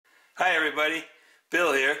Hi everybody,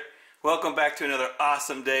 Bill here. Welcome back to another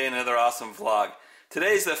awesome day, another awesome vlog.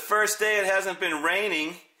 Today's the first day it hasn't been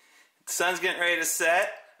raining. The sun's getting ready to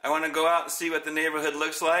set. I want to go out and see what the neighborhood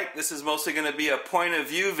looks like. This is mostly going to be a point of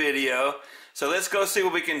view video. So let's go see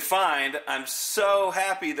what we can find. I'm so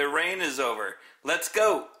happy the rain is over. Let's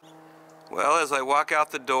go. Well, as I walk out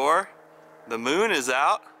the door, the moon is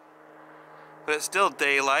out, but it's still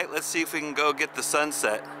daylight. Let's see if we can go get the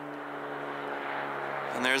sunset.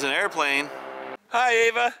 And there's an airplane. Hi,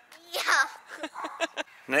 Ava. Yeah.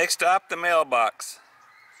 Next stop, the mailbox.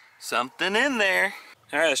 Something in there.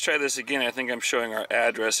 All right, let's try this again. I think I'm showing our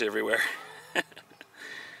address everywhere.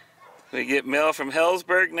 We get mail from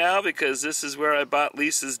Hellsburg now because this is where I bought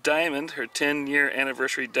Lisa's diamond, her 10-year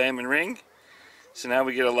anniversary diamond ring. So now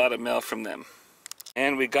we get a lot of mail from them.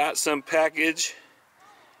 And we got some package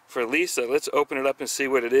for Lisa. Let's open it up and see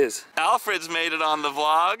what it is. Alfred's made it on the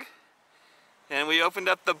vlog. And we opened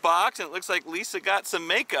up the box and it looks like Lisa got some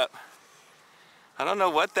makeup. I don't know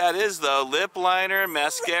what that is though. Lip liner,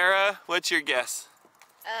 mascara. What's your guess?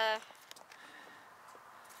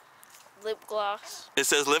 Lip gloss. It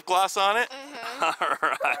says lip gloss on it? Mm-hmm.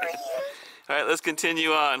 Alright. Alright, let's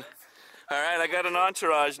continue on. Alright, I got an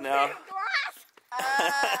entourage now.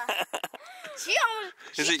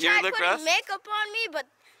 She tried putting makeup on me, but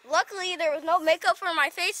luckily there was no makeup for my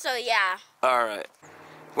face, so yeah. Alright.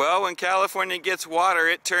 Well, when California gets water,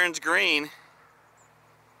 it turns green.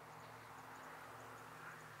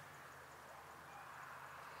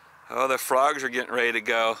 Oh, the frogs are getting ready to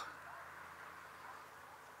go.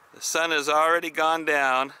 The sun has already gone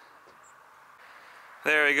down.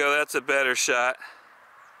 There we go, that's a better shot.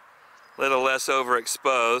 A little less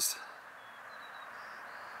overexposed.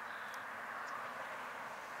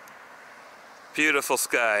 Beautiful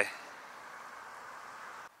sky.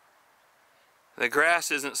 The grass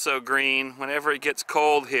isn't so green. Whenever it gets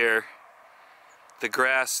cold here, the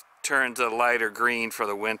grass turns a lighter green for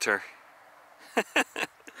the winter. At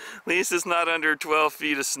least it's not under 12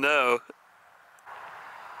 feet of snow.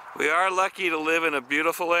 We are lucky to live in a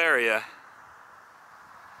beautiful area.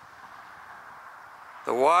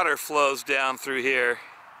 The water flows down through here.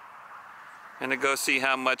 I'm gonna go see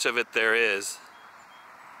how much of it there is.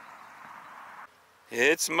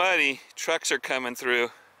 It's muddy. Trucks are coming through.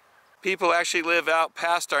 People actually live out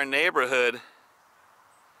past our neighborhood,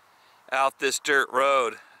 out this dirt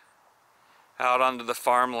road, out onto the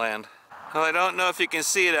farmland. Well, I don't know if you can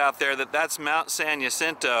see it out there, that's Mount San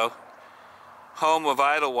Jacinto, home of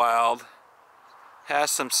Idlewild. Has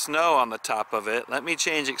some snow on the top of it. Let me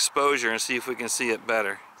change exposure and see if we can see it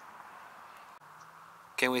better.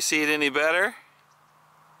 Can we see it any better?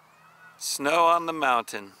 Snow on the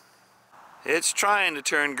mountain. It's trying to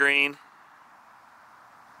turn green.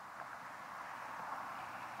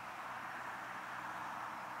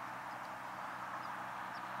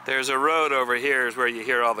 There's a road over here is where you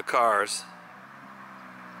hear all the cars.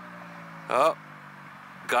 Oh,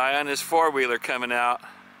 guy on his four-wheeler coming out.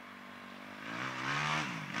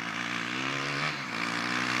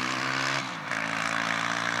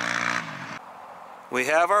 We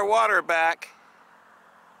have our water back.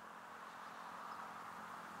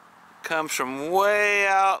 Comes from way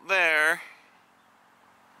out there.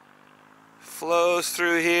 Flows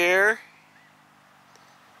through here.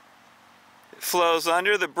 Flows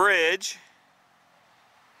under the bridge,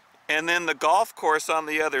 and then the golf course on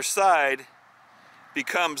the other side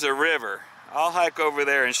becomes a river. I'll hike over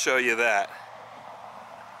there and show you that.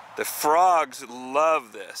 The frogs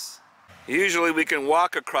love this. Usually we can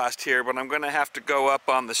walk across here, but I'm going to have to go up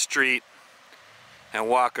on the street and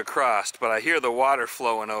walk across, but I hear the water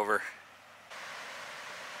flowing over.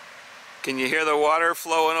 Can you hear the water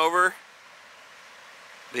flowing over?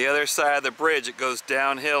 The other side of the bridge, it goes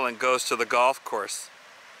downhill and goes to the golf course.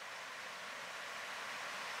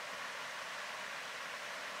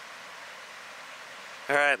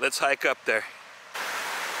 Alright, let's hike up there.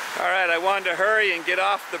 Alright, I wanted to hurry and get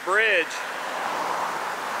off the bridge.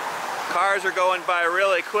 Cars are going by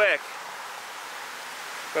really quick.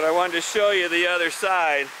 But I wanted to show you the other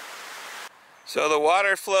side. So the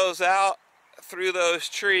water flows out through those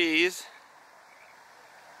trees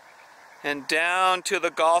and down to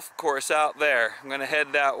the golf course out there. I'm gonna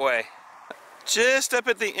head that way. Just up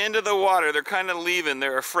at the end of the water, they're kind of leaving.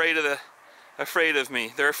 They're afraid of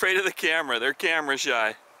me. They're afraid of the camera. They're camera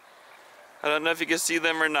shy. I don't know if you can see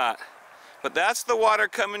them or not. But that's the water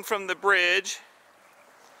coming from the bridge.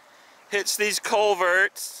 Hits these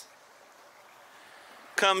culverts.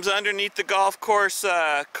 Comes underneath the golf course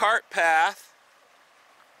cart path.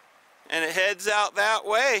 And it heads out that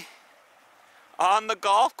way. On the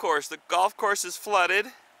golf course. The golf course is flooded.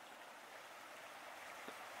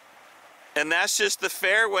 And that's just the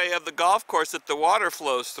fairway of the golf course that the water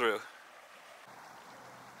flows through.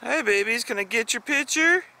 Hey babies, can I get your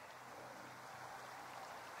picture?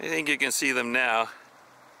 I think you can see them now.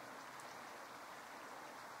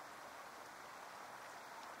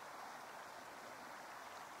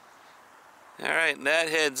 Alright, and that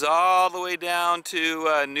heads all the way down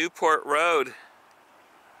to Newport Road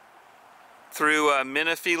through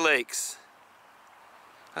Menifee Lakes.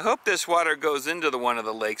 I hope this water goes into one of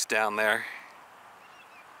the lakes down there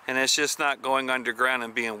and it's just not going underground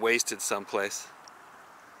and being wasted someplace.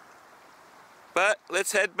 But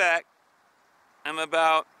let's head back. I'm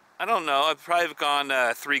about, I don't know, I've probably gone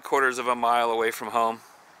 3/4 of a mile away from home.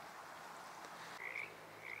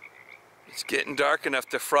 It's getting dark enough,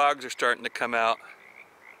 the frogs are starting to come out.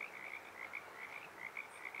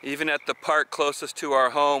 Even at the park closest to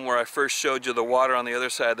our home where I first showed you the water on the other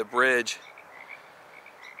side of the bridge,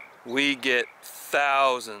 we get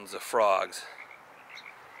thousands of frogs.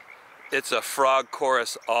 It's a frog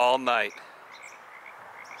chorus all night.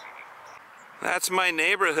 That's my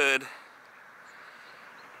neighborhood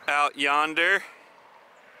out yonder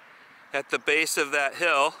at the base of that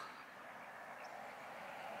hill.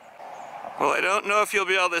 Well, I don't know if you'll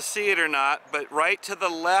be able to see it or not, but right to the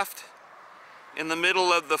left in the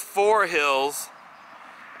middle of the 4 hills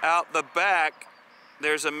out the back,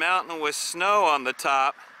 there's a mountain with snow on the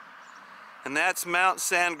top, and that's Mount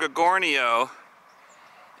San Gorgonio.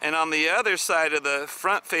 And on the other side of the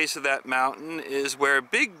front face of that mountain is where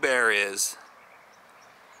Big Bear is.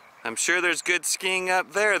 I'm sure there's good skiing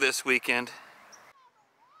up there this weekend.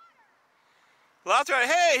 Well, that's right.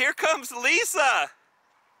 Hey, here comes Lisa!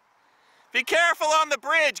 Be careful on the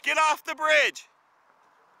bridge. Get off the bridge.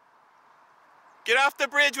 Get off the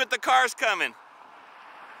bridge with the cars coming.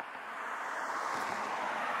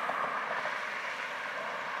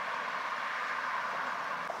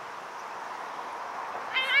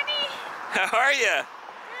 Hi, honey. How are you?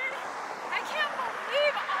 I can't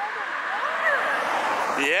believe all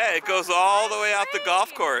the water. Yeah, it goes all the way out the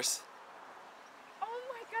golf course. Oh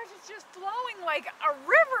my gosh, it's just flowing like a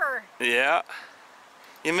river. Yeah.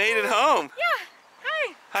 You made it home. Yeah.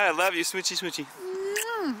 Hi. Hi, I love you. Smoochy, smoochy.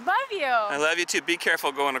 Love you. I love you too. Be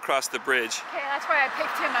careful going across the bridge. Okay, that's why I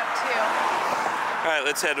picked him up too. All right,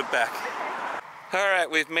 let's head it back. All right,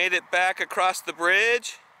 we've made it back across the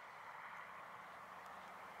bridge.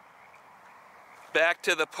 Back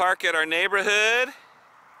to the park at our neighborhood.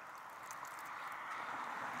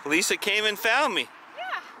 Lisa came and found me.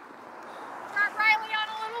 Yeah. Brought Riley on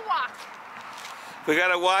a little walk. We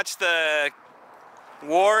gotta watch the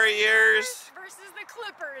Warriors versus the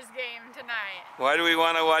Clippers game tonight. Why do we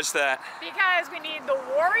want to watch that? Because we need the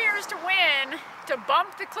Warriors to win, to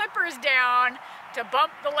bump the Clippers down, to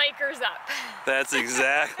bump the Lakers up. That's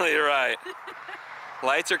exactly right.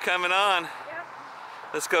 Lights are coming on. Yep.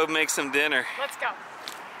 Let's go make some dinner. Let's go.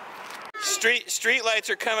 Street lights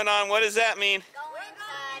are coming on. What does that mean? Go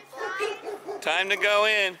inside, Time to go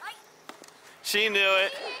in. She knew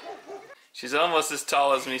it. She's almost as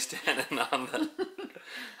tall as me standing on the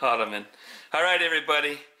ottoman. All right,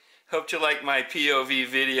 everybody. Hope you like my POV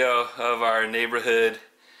video of our neighborhood,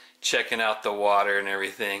 checking out the water and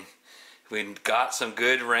everything. We got some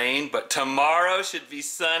good rain, but tomorrow should be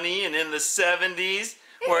sunny and in the 70s.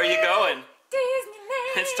 Where are you going?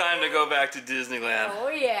 Disneyland. It's time to go back to Disneyland. Oh,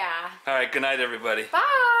 yeah. All right, good night, everybody.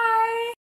 Bye.